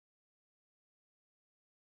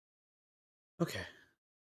Okay.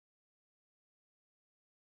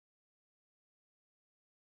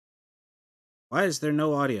 Why is there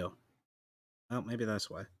no audio? Oh, maybe that's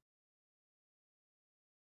why.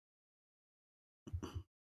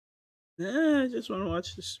 I just want to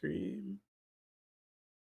watch the stream.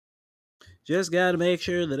 Just gotta make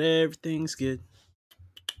sure that everything's good.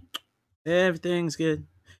 Everything's good.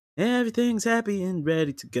 Everything's happy and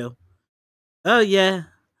ready to go. Oh, yeah.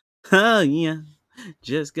 Oh, yeah.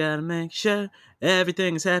 Just gotta make sure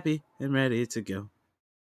everything's happy and ready to go.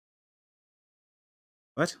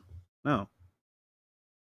 What? No.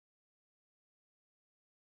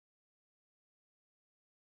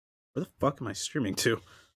 Where the fuck am I streaming to?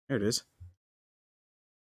 There it is.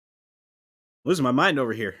 Losing my mind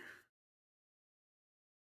over here.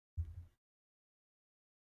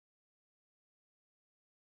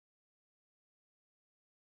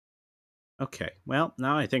 Okay, well,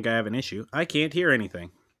 now I think I have an issue. I can't hear anything.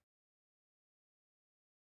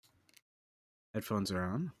 Headphones are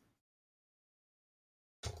on.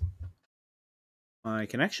 My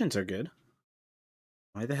connections are good.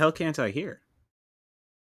 Why the hell can't I hear?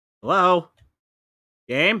 Hello?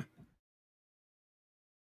 Game?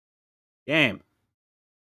 Game.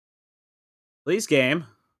 Please, game.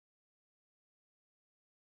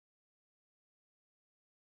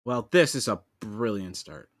 Well, this is a brilliant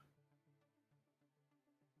start.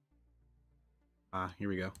 Here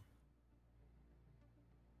we go.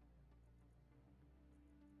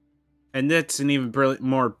 And that's an even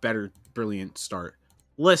brilliant start.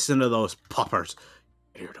 Listen to those puppers.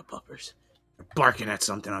 Hear the puppers. They're barking at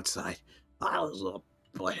something outside. Those little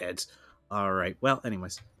buttheads. Alright, well,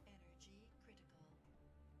 anyways.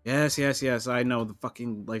 Yes, I know the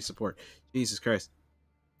fucking life support. Jesus Christ.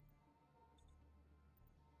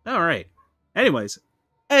 Alright. Anyways.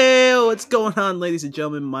 Hey, what's going on, ladies and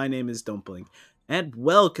gentlemen? My name is Don't Blink. And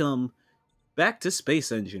welcome back to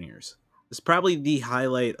Space Engineers. It's probably the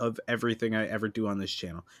highlight of everything I ever do on this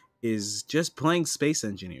channel, is just playing Space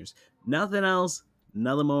Engineers. Nothing else,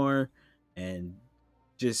 nothing more, and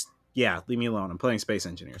just, yeah, leave me alone. I'm playing Space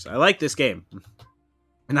Engineers. I like this game.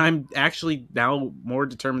 And I'm actually now more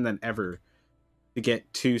determined than ever to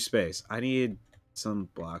get to space. I need some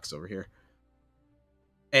blocks over here.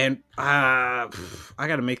 And, I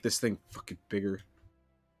gotta make this thing fucking bigger.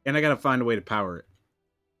 And I gotta find a way to power it.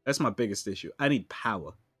 That's my biggest issue. I need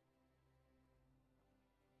power.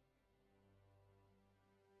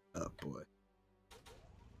 Oh, boy.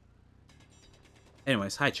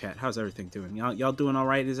 Anyways, hi chat. How's everything doing? Y'all doing all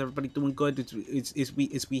right? Is everybody doing good? Is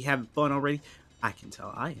we having fun already? I can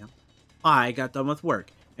tell I am. I got done with work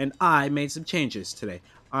and I made some changes today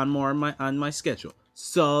on my schedule.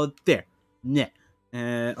 So there, yeah.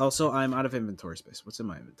 And also, I'm out of inventory space. What's in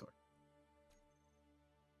my inventory?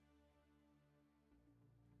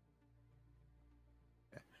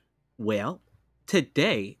 Okay. Well,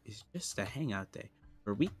 today is just a hangout day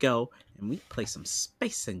where we go and we play some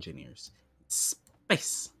Space Engineers.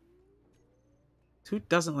 Space. Who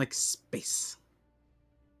doesn't like space?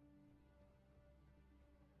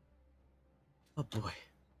 Oh boy.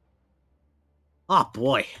 Oh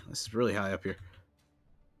boy. This is really high up here.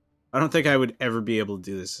 I don't think I would ever be able to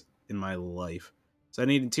do this in my life. So I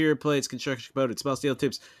need interior plates, construction components, small steel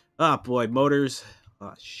tubes. Oh boy, motors.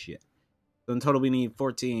 Oh shit. So in total we need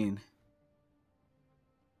 14.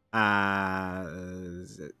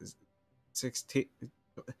 16.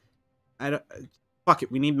 I don't. Fuck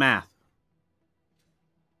it. We need math.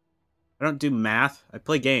 I don't do math. I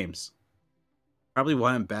play games. Probably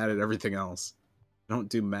why I'm bad at everything else. I don't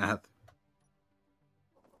do math.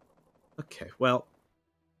 Okay, well.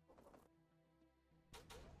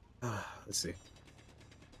 Let's see.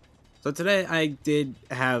 So today I did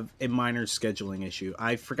have a minor scheduling issue.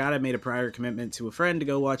 I forgot I made a prior commitment to a friend to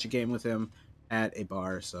go watch a game with him at a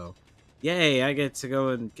bar, so yay, I get to go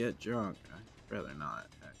and get drunk. I'd rather not,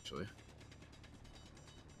 actually.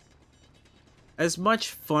 As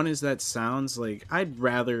much fun as that sounds, like, I'd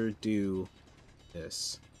rather do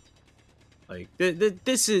this. Like,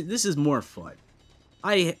 this is more fun.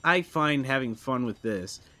 I find having fun with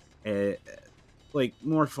this, uh, like,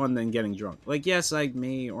 more fun than getting drunk. Like, yes, I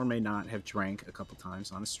may or may not have drank a couple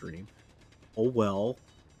times on a stream. Oh well,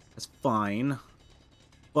 that's fine.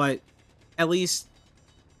 But at least,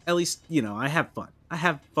 you know, I have fun. I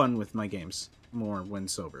have fun with my games more when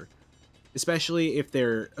sober, especially if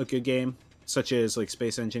they're a good game, such as like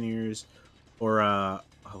Space Engineers or oh,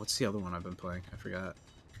 what's the other one I've been playing? I forgot.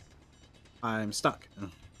 I'm stuck.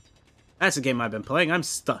 That's a game I've been playing. I'm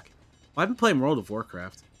stuck. Well, I've been playing World of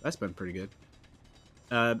Warcraft. That's been pretty good.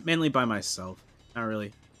 Mainly by myself. Not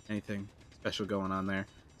really anything special going on there.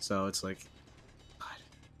 So it's like, God.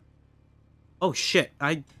 Oh, shit.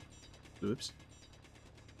 Oops.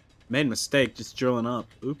 Made a mistake just drilling up.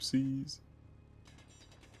 Oopsies.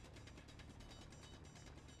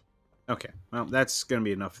 Okay. Well, that's going to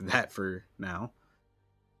be enough of that for now.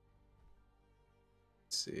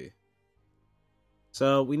 Let's see.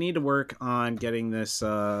 So, we need to work on getting this,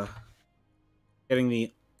 getting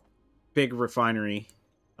the big refinery,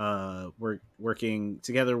 working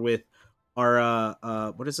together with our,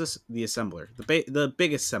 what is this? The assembler. The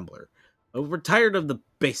big assembler. We're tired of the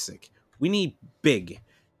basic. We need big.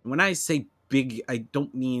 And when I say big, I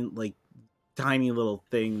don't mean like tiny little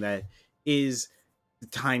thing that is the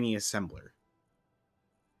tiny assembler.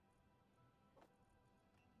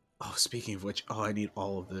 Oh, speaking of which, oh, I need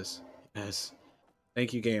all of this. Yes.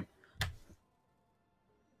 Thank you, game.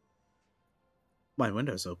 My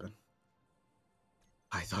window's open.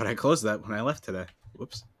 I thought I closed that when I left today.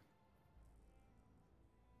 Whoops.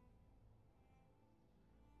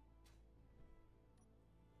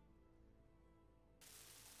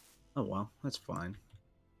 Oh, well, that's fine.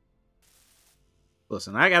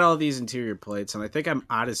 Listen, I got all these interior plates, and I think I'm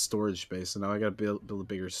out of storage space, so now I gotta build a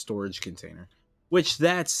bigger storage container. Which,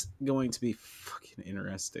 that's going to be fucking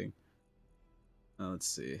interesting. Let's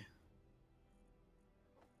see.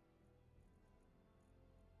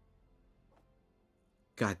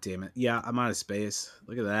 God damn it. Yeah, I'm out of space.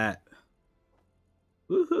 Look at that.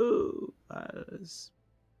 Woohoo!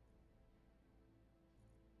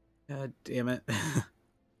 God damn it.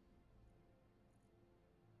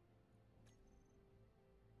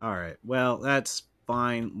 Alright, well, that's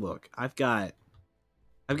fine. Look, I've got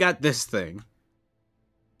this thing,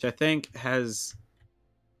 which I think has...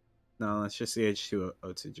 No, that's just the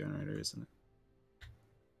H2O2 generator, isn't it?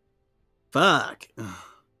 Fuck!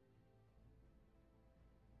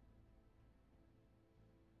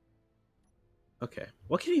 Okay,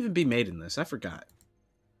 what can even be made in this? I forgot.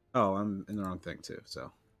 Oh, I'm in the wrong thing, too,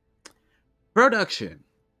 so... Production!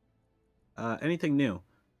 Anything new?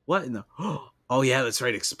 What in the... Oh, yeah, that's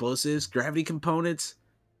right, explosives, gravity components,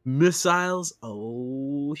 missiles.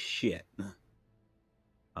 Oh, shit.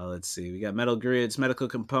 Let's see. We got metal grids, medical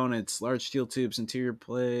components, large steel tubes, interior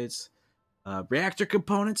plates, reactor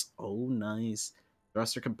components. Oh, nice.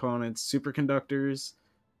 Thruster components, superconductors.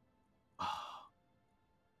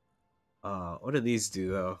 What do these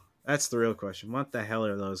do, though? That's the real question. What the hell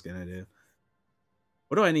are those going to do?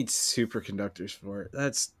 What do I need superconductors for?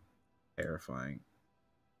 That's terrifying.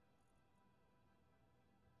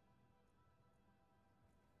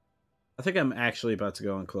 I think I'm actually about to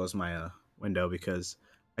go and close my window because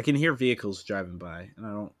I can hear vehicles driving by, and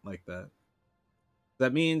I don't like that.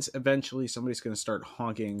 That means eventually somebody's going to start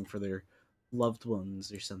honking for their loved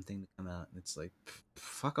ones or something to come out, and it's like,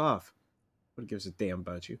 fuck off. What gives a damn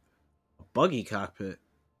about you? A buggy cockpit.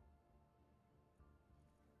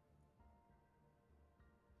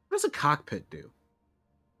 What does a cockpit do?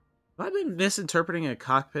 Have I been misinterpreting a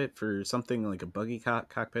cockpit for something like a buggy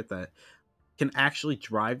cockpit that can actually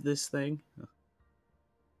drive this thing?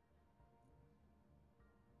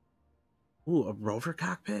 Ooh, a rover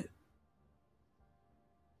cockpit?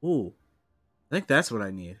 Ooh, I think that's what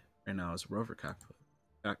I need right now is a rover cockpit.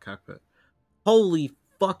 Cockpit. Holy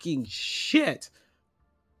fucking shit!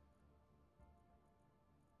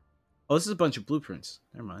 Oh, this is a bunch of blueprints.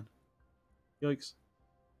 Never mind. Yikes.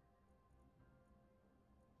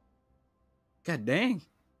 God dang.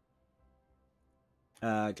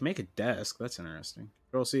 I can make a desk. That's interesting.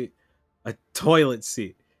 Control seat. A toilet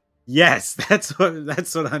seat. Yes, that's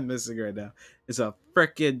what I'm missing right now. It's a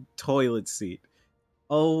frickin' toilet seat.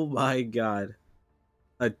 Oh my god.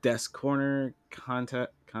 A desk corner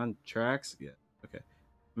contracts. Yeah. Okay.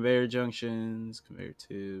 Conveyor junctions, conveyor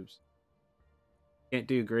tubes. Can't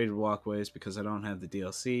do graded walkways because I don't have the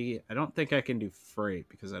DLC. I don't think I can do freight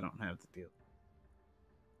because I don't have the deal.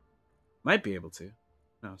 Might be able to.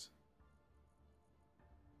 Who knows?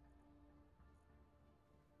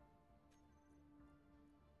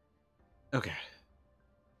 Okay.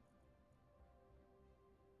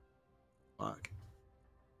 Fuck.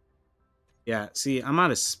 Yeah, see, I'm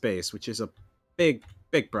out of space, which is a big,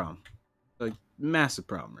 big problem. Like, massive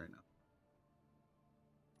problem right now.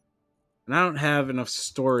 And I don't have enough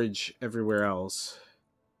storage everywhere else.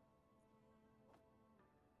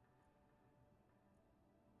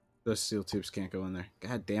 Those steel tubes can't go in there.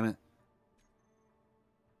 God damn it.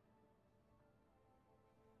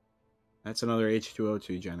 That's another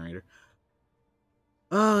H2O2 generator.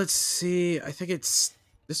 Oh, let's see. I think it's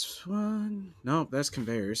this one. No, that's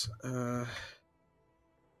conveyors.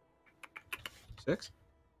 6?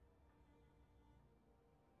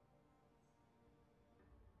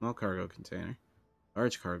 Small cargo container.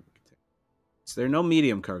 Large cargo container. Is there no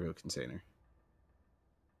medium cargo container?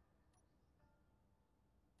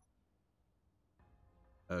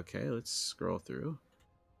 Okay, let's scroll through.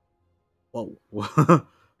 Whoa.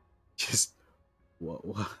 Just,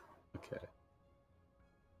 whoa. Okay.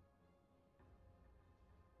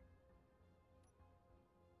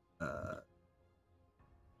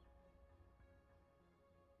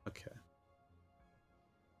 Okay.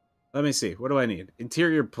 Let me see. What do I need?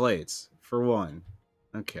 Interior plates, for one.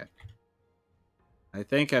 Okay. I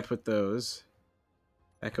think I put those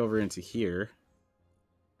back over into here.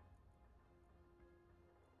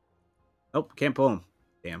 Oh, can't pull them.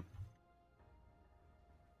 Damn.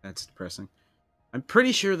 That's depressing. I'm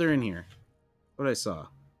pretty sure they're in here. What I saw.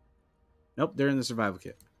 Nope, they're in the survival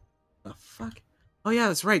kit. The fuck? Oh yeah,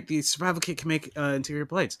 that's right. The survival kit can make interior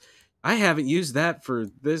plates. I haven't used that for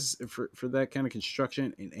this for that kind of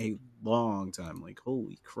construction in a long time. Like,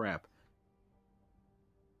 holy crap.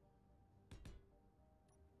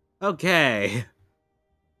 Okay.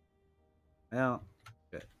 Well,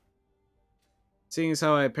 good. Seeing as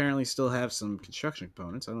how I apparently still have some construction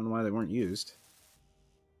components, I don't know why they weren't used.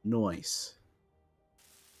 Nice.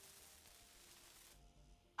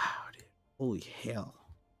 Wow, dude. Holy hell.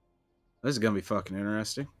 This is gonna be fucking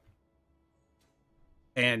interesting.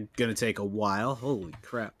 And gonna take a while. Holy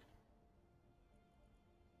crap.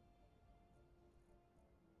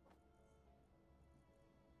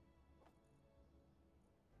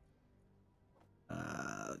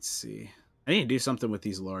 Let's see. I need to do something with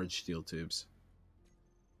these large steel tubes.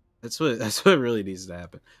 That's what really needs to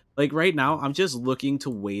happen. Like right now, I'm just looking to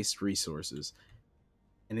waste resources.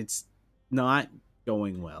 And it's not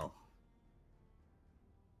going well.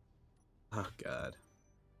 Oh god.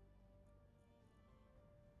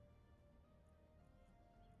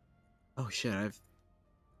 Oh shit, let's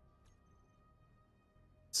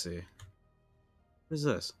see. What is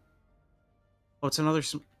this? Oh, it's another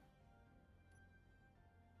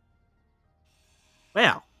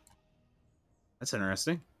wow. That's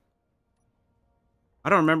interesting. I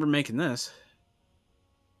don't remember making this.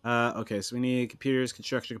 Okay, so we need computers,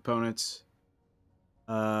 construction components.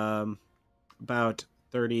 About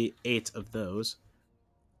 38 of those.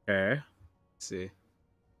 Okay. Let's see.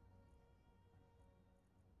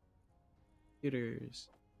 Computers.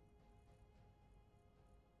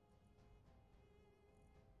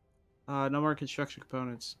 No more construction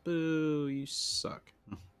components. Boo, you suck.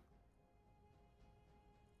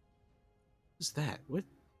 What's that? What?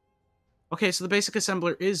 Okay, so the basic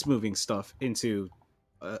assembler is moving stuff into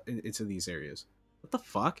these areas. What the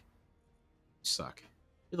fuck? You suck.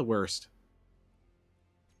 You're the worst.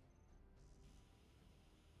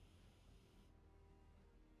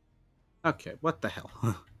 Okay, what the hell?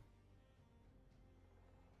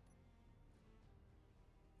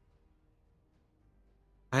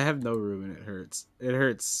 I have no room and it hurts. It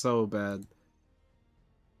hurts so bad.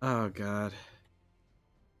 Oh god.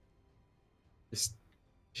 Just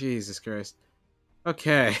Jesus Christ.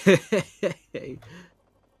 Okay.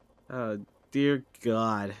 Oh dear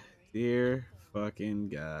God. Dear fucking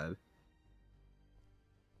God.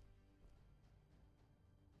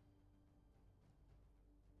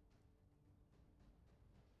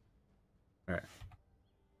 Alright.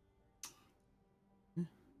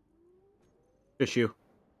 Just you.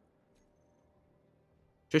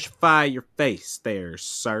 Just fire your face there,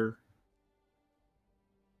 sir.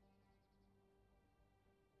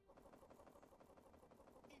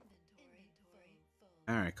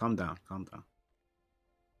 Alright, calm down. Calm down.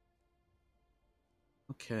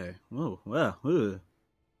 Okay. Oh, well. Ugh.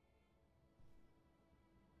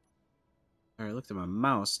 Alright, I looked at my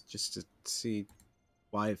mouse just to see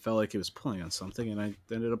why it felt like it was pulling on something, and I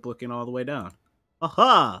ended up looking all the way down.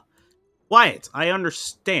 Aha! Wyatt, I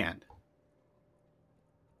understand.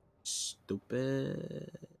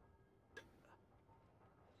 Stupid.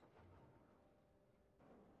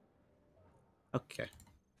 Okay.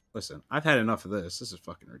 Listen, I've had enough of this. This is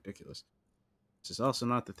fucking ridiculous. This is also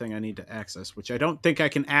not the thing I need to access, which I don't think I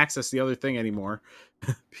can access the other thing anymore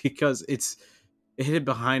because it's hid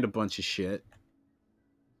behind a bunch of shit.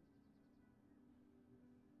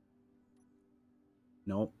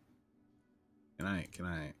 Nope. Can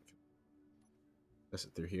I access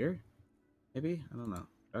it through here? Maybe? I don't know.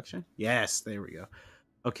 Production? Yes, there we go.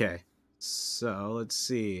 Okay. So let's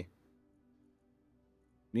see.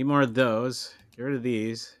 Need more of those. Get rid of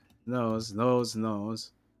these. Those.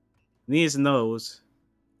 These and those.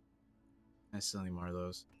 I still need more of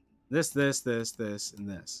those. This, and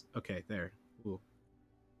this. Okay, there. Ooh.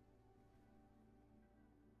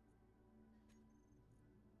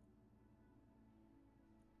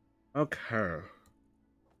 Okay.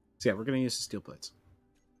 So yeah, we're gonna use the steel plates.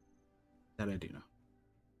 That I do know.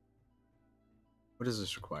 What does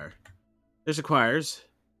this require? This requires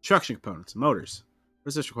construction components, motors. What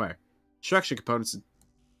does this require? Construction components.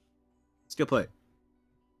 Skill plate.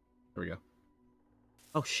 There we go.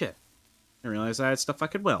 Oh shit. I didn't realize I had stuff I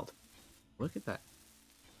could weld. Look at that.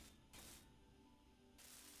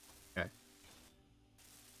 Okay.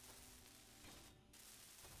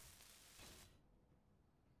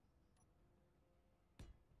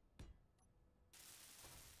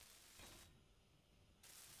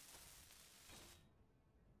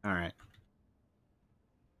 Alright.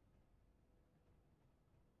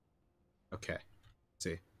 Okay. Let's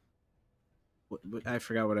see. I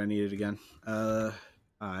forgot what I needed again. I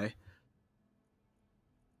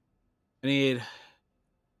need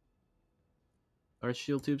large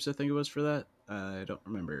shield tubes, I think it was for that. I don't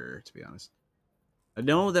remember, to be honest. I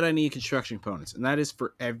know that I need construction components, and that is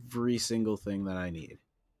for every single thing that I need.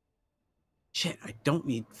 Shit, I don't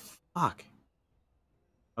need... Fuck.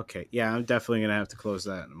 Okay, yeah, I'm definitely gonna have to close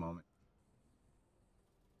that in a moment.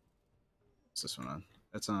 What's this one on?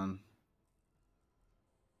 That's on...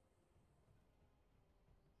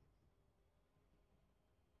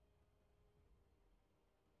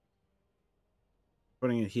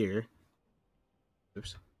 Putting it here.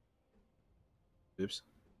 Oops. Oops.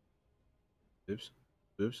 Oops.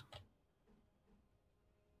 Oops.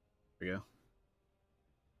 There we go.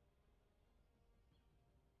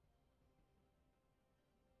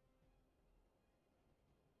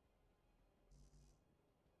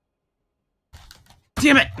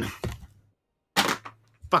 Damn it!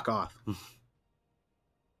 Fuck off.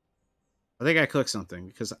 I think I clicked something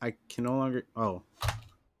because I can no longer... Oh.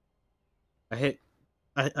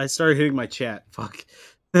 I started hitting my chat. Fuck.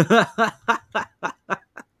 Oh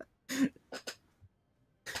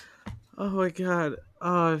my god.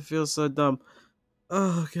 Oh, I feel so dumb.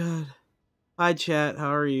 Oh god. Hi chat.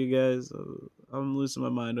 How are you guys? I'm losing my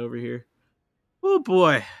mind over here. Oh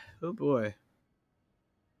boy. Oh boy.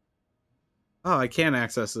 Oh, I can't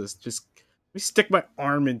access this. Just let me stick my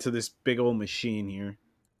arm into this big old machine here.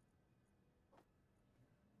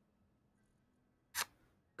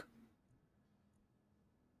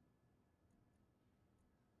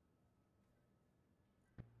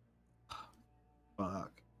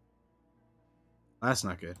 Fuck. That's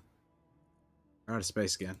not good. We're out of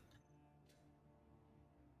space again.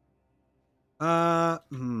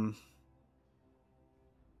 Hmm.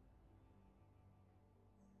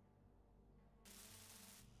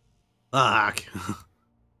 Fuck.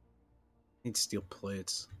 Need steel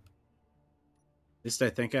plates. At least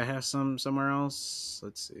I think I have some somewhere else.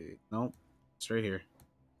 Let's see. Nope. It's right here.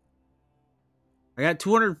 I got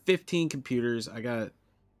 215 computers. I got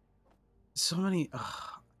so many.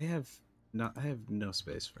 I have no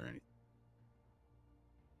space for anything.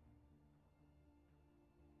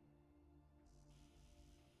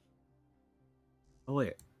 Oh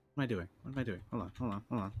wait. What am I doing? What am I doing? Hold on, hold on,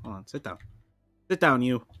 hold on, hold on. Sit down. Sit down,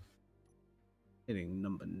 you. Hitting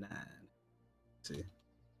number 9. Let's see.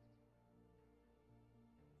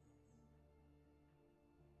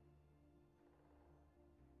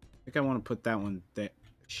 I think I want to put that one there.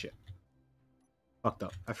 Shit. Fucked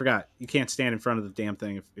up. I forgot. You can't stand in front of the damn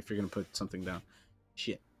thing if you're gonna put something down.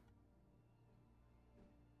 Shit.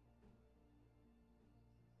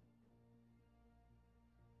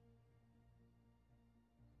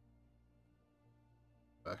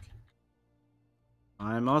 Fuck.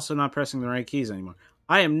 I'm also not pressing the right keys anymore.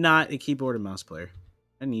 I am not a keyboard and mouse player.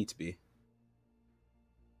 I need to be.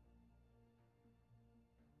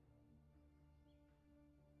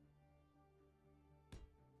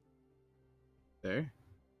 There.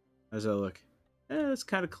 How's that look? It's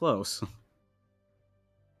kind of close.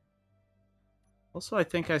 Also, I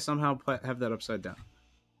think I somehow have that upside down.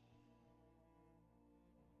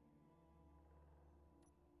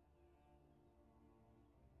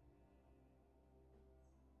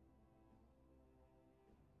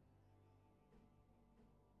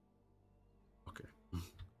 Okay.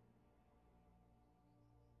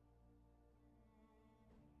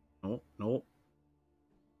 Nope, nope.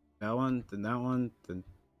 That one, then that one, then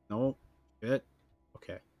nope. Shit.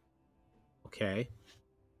 Okay. Okay.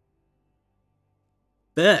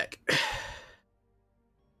 Back.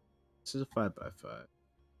 This is a 5x5. I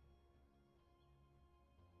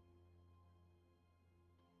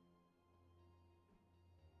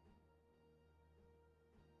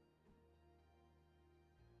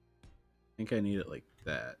think I need it like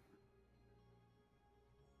that.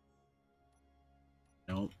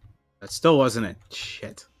 Nope. That still wasn't it.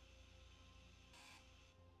 Shit.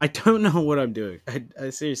 I don't know what I'm doing. I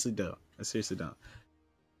seriously don't. I seriously don't.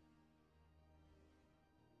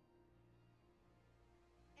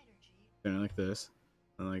 Turn it like this.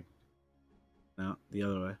 And like, no, the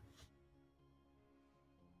other way.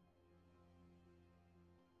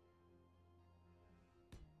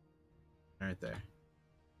 Right there.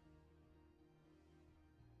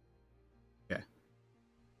 Okay.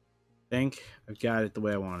 Think I've got it the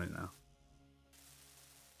way I want it now.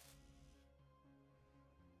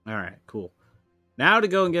 Alright, cool. Now to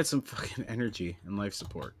go and get some fucking energy and life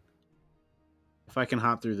support. If I can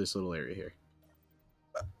hop through this little area here.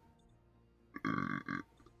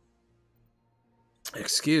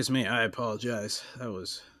 Excuse me, I apologize. That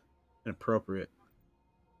was inappropriate.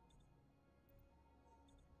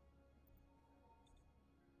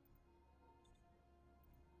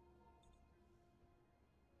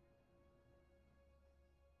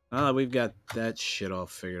 We've got that shit all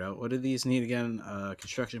figured out. What do these need again?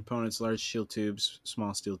 Construction components, large steel tubes,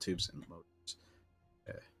 small steel tubes, and motors.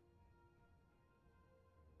 Okay.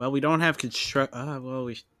 Well, we don't have construct. I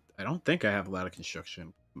don't think I have a lot of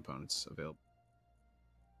construction components available.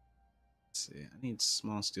 Let's see. I need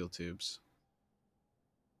small steel tubes.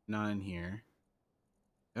 Not in here.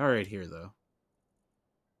 All right, here though.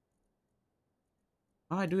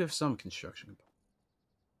 Oh, I do have some construction components.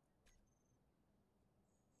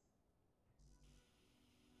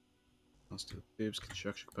 Small steel tubes,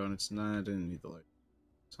 construction components. Nah, I didn't need the light.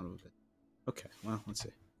 Son of a bitch. Okay, well, let's see.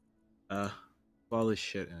 All this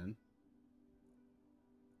shit in.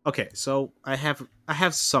 Okay, so I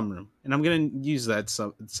have some room, and I'm gonna use that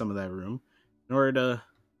some of that room in order to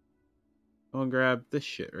go and grab this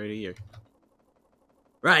shit right here.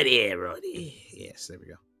 Right here, Roddy. Yes, there we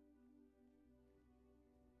go.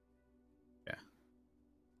 Yeah.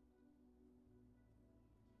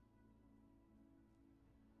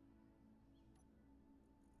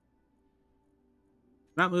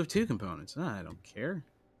 Not move two components. I don't care.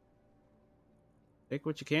 Take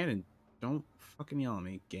what you can and don't fucking yell at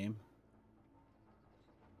me, game.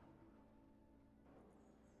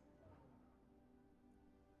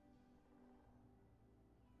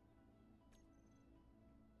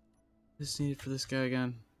 This needed for this guy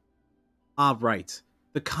again. Ah, right.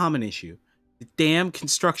 The common issue. The damn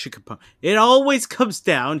construction component. It always comes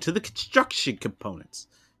down to the construction components.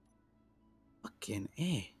 Fucking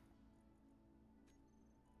eh.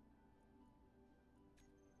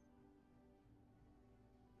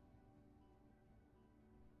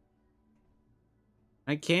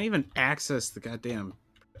 I can't even access the goddamn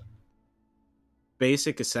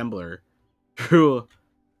basic assembler through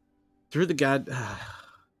the god.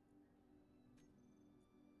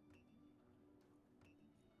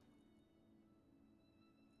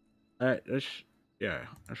 Alright,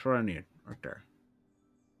 that's what I need right there.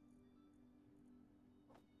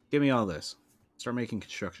 Give me all this. Start making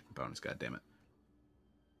construction components, god damn it.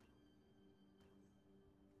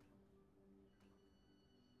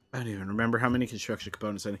 I don't even remember how many construction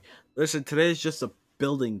components I need. Listen, today is just a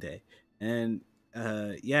building day. And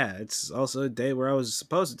yeah, it's also a day where I was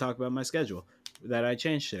supposed to talk about my schedule that I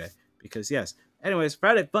changed today. Because yes. Anyways,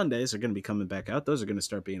 Friday Fun Days are going to be coming back out. Those are going to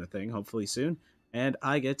start being a thing, hopefully soon. And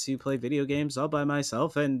I get to play video games all by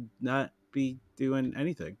myself and not be doing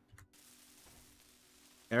anything.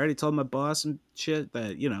 I already told my boss and shit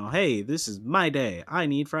that, you know, hey, this is my day. I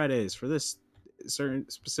need Fridays for this certain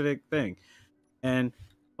specific thing. And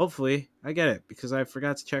hopefully I get it because I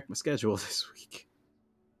forgot to check my schedule this week.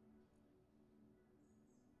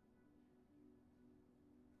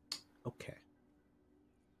 Okay.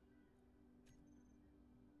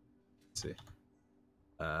 Let's see.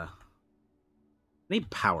 I need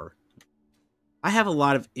power. I have a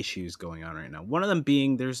lot of issues going on right now. One of them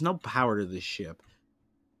being there's no power to this ship.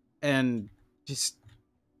 And just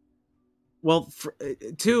well,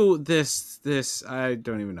 two, this I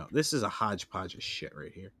don't even know. This is a hodgepodge of shit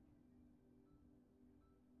right here.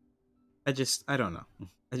 I don't know.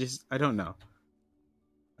 I don't know.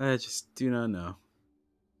 I just do not know.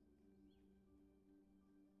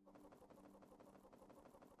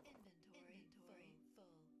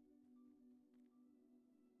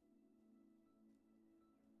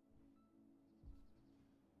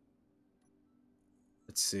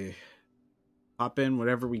 Let's see. Pop in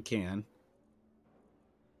whatever we can.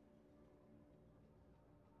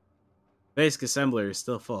 Basic assembler is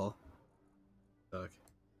still full. Fuck.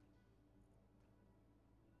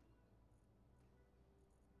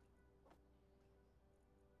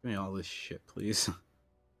 Give me all this shit, please.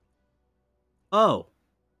 Oh!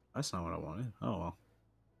 That's not what I wanted. Oh, well.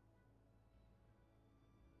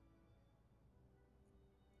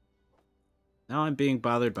 Now I'm being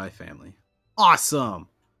bothered by family. Awesome!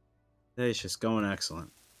 Today's just going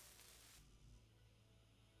excellent.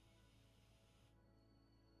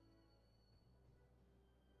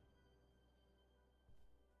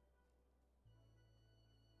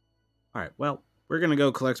 Alright, well, we're gonna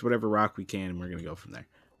go collect whatever rock we can, and we're gonna go from there.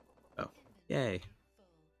 Oh, yay.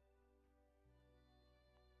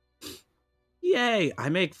 Yay! I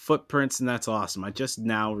make footprints, and that's awesome. I just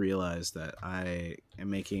now realized that I am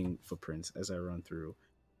making footprints as I run through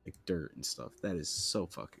like dirt and stuff. That is so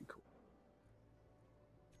fucking cool.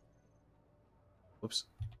 Whoops.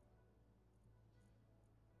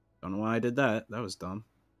 Don't know why I did that. That was dumb.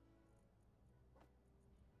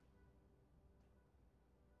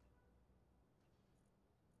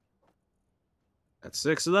 That's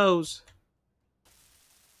 6 of those.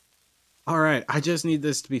 Alright, I just need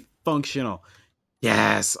this to be functional.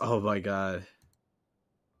 Yes! Oh my god.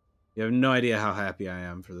 You have no idea how happy I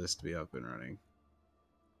am for this to be up and running.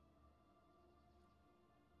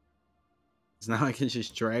 So now I can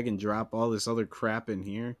just drag and drop all this other crap in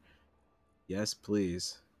here. Yes,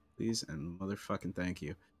 please. Please and motherfucking thank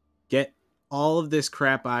you. Get all of this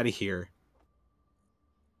crap out of here.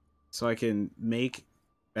 So I can make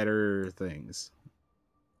better things.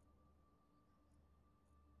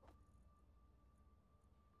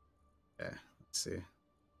 Okay, let's see.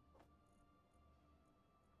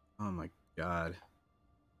 Oh my god.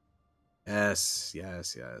 Yes,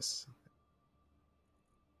 yes, yes.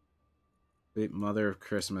 Sweet mother of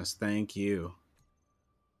Christmas, thank you.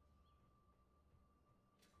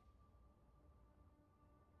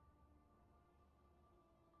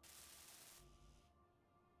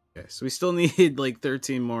 Okay, so we still need like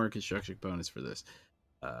 13 more construction components for this.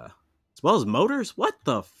 As well as motors? What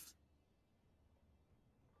the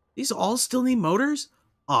These all still need motors?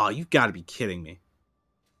 Aw, you gotta be kidding me.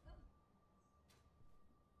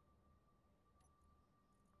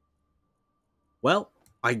 Well,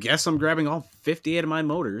 I guess I'm grabbing all 58 of my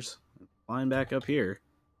motors and flying back up here.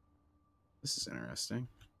 This is interesting.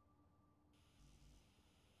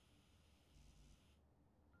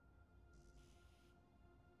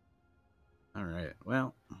 Alright,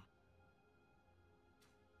 well.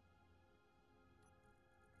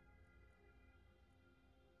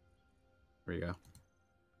 There we go.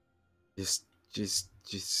 Just.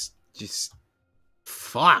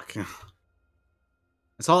 Fuck.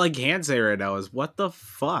 That's all I can say right now is what the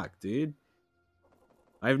fuck, dude?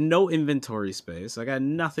 I have no inventory space. I got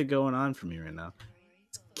nothing going on for me right now.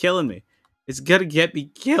 It's killing me. It's gonna get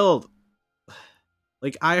me killed.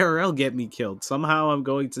 Like IRL get me killed. Somehow I'm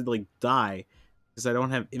going to like die because I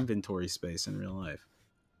don't have inventory space in real life.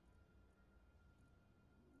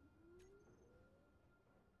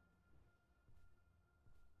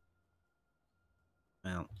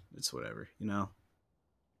 Well, it's whatever, you know?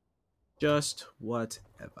 Just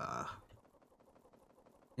whatever. I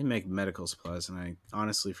make medical supplies, and I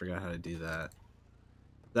honestly forgot how to do that.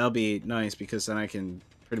 That'll be nice because then I can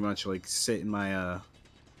pretty much like sit in my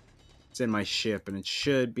ship, and it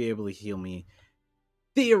should be able to heal me.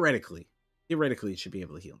 Theoretically, it should be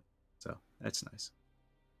able to heal me. So that's nice.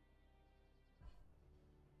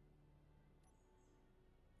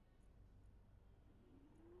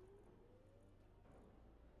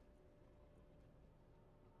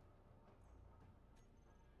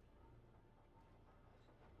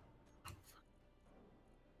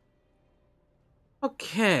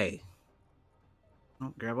 Okay.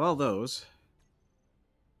 I'll grab all those.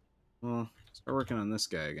 Well, start working on this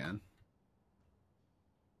guy again.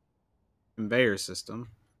 Conveyor system.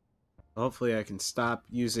 Hopefully I can stop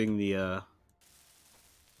using the,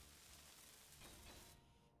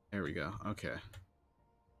 There we go. Okay.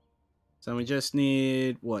 So we just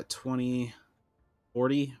need, what, 20,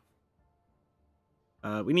 40?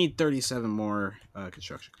 We need 37 more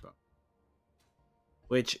construction components.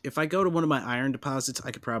 Which, if I go to one of my iron deposits,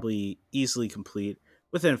 I could probably easily complete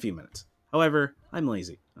within a few minutes. However, I'm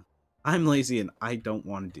lazy. I'm lazy and I don't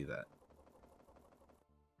want to do that.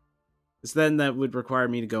 Because then that would require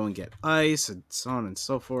me to go and get ice and so on and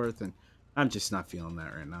so forth, and I'm just not feeling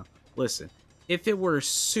that right now. Listen, if it were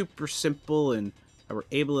super simple and I were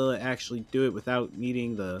able to actually do it without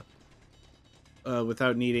needing the...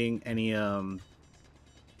 without needing any, oh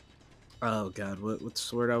god, what's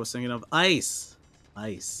the word I was thinking of? Ice!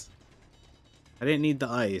 Ice. I didn't need the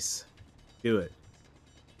ice. Do it.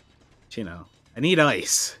 But, you know, I need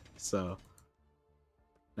ice. So,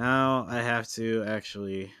 now I have to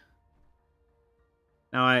actually...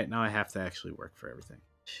 Now I have to actually work for everything.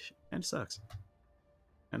 Kinda sucks.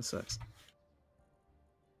 Kinda sucks. I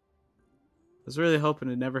was really hoping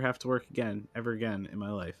to never have to work again, ever again in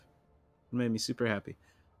my life. It made me super happy.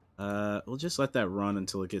 We'll just let that run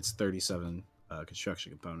until it gets 37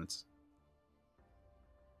 construction components.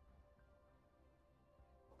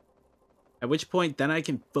 At which point, then I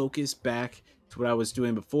can focus back to what I was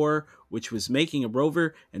doing before, which was making a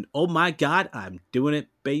rover, and oh my god, I'm doing it,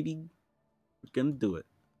 baby. We're gonna do it.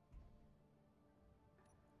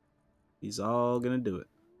 He's all gonna do it.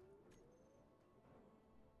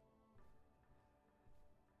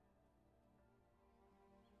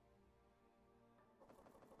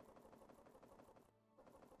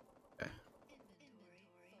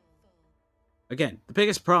 Again, the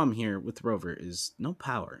biggest problem here with the rover is no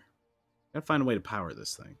power. Gotta find a way to power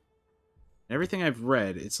this thing. Everything I've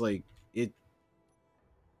read, it's like it.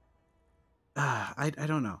 I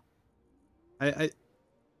don't know. I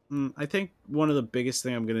think one of the biggest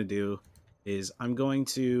thing I'm gonna do is I'm going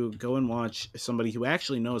to go and watch somebody who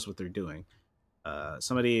actually knows what they're doing.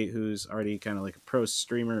 Somebody who's already kind of like a pro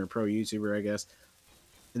streamer or pro YouTuber, I guess.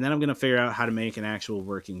 And then I'm gonna figure out how to make an actual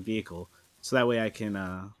working vehicle, so that way I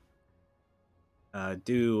can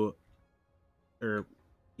do, or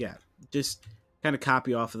yeah, just kind of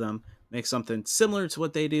copy off of them, make something similar to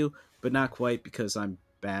what they do, but not quite because I'm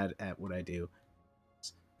bad at what I do.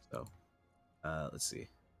 So, let's see.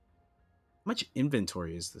 How much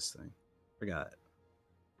inventory is this thing? Forgot.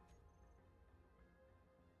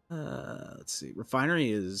 Let's see.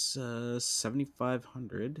 Refinery is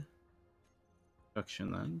 7,500.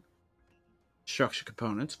 Production then. Structure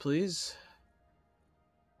components, please.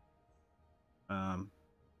 One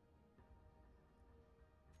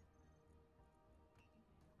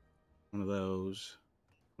of those.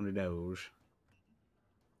 One of those.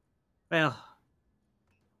 Well,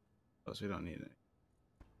 those we don't need it.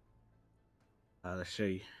 Let's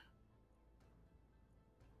see.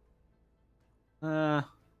 Some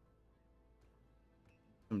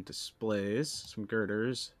displays, some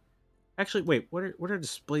girders. Actually, wait. What are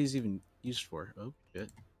displays even used for? Oh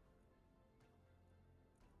shit.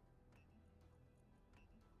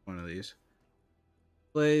 One of these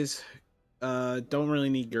displays. Don't really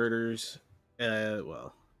need girders.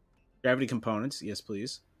 Well, gravity components, yes,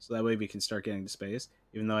 please. So that way we can start getting to space.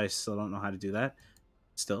 Even though I still don't know how to do that.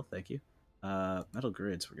 Still, thank you. Metal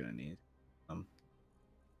grids we're gonna need.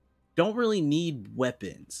 Don't really need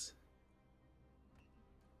weapons.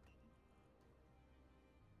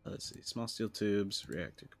 Let's see. Small steel tubes,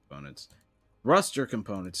 reactor components, thruster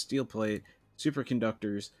components, steel plate,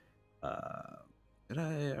 superconductors. Did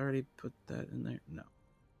I already put that in there? No.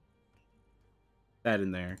 That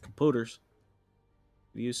in there. Computers.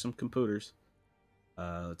 We use some computers.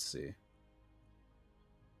 Let's see.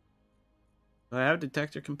 Do I have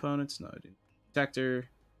detector components? No, I didn't. Detector.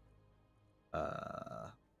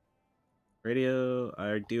 Radio.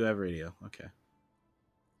 I do have radio. Okay.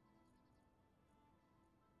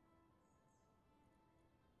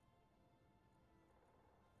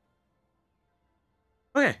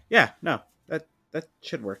 Okay. Yeah. No. That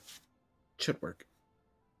should work. Should work.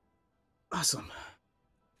 Awesome.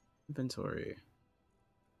 Inventory.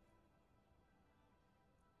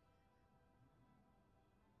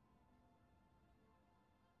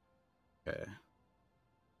 Okay.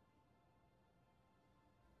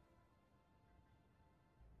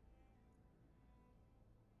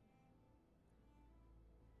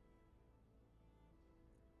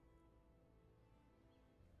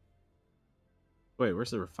 Wait,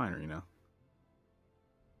 where's the refinery now?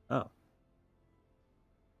 Oh.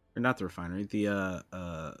 Or not the refinery, uh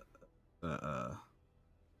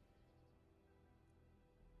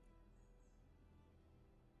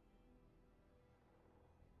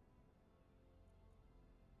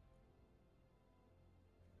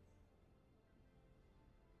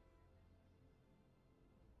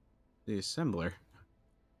the assembler.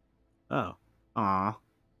 Oh. Aw.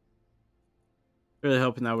 Really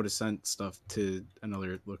hoping that would have sent stuff to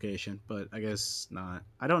another location, but I guess not.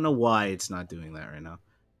 I don't know why it's not doing that right now.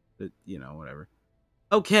 But, whatever.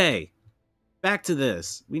 Okay. Back to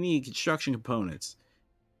this. We need construction components.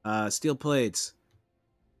 Steel plates.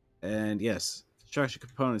 And yes, construction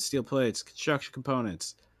components, steel plates, construction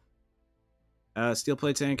components. Steel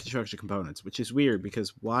plates and construction components, which is weird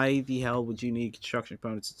because why the hell would you need construction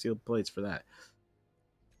components and steel plates for that?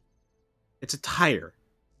 It's a tire.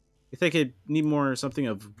 You think it'd need more something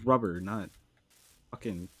of rubber, not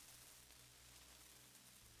fucking.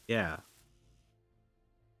 Yeah.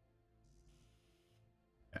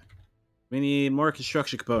 We need more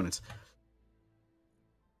construction components.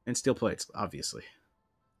 And steel plates, obviously.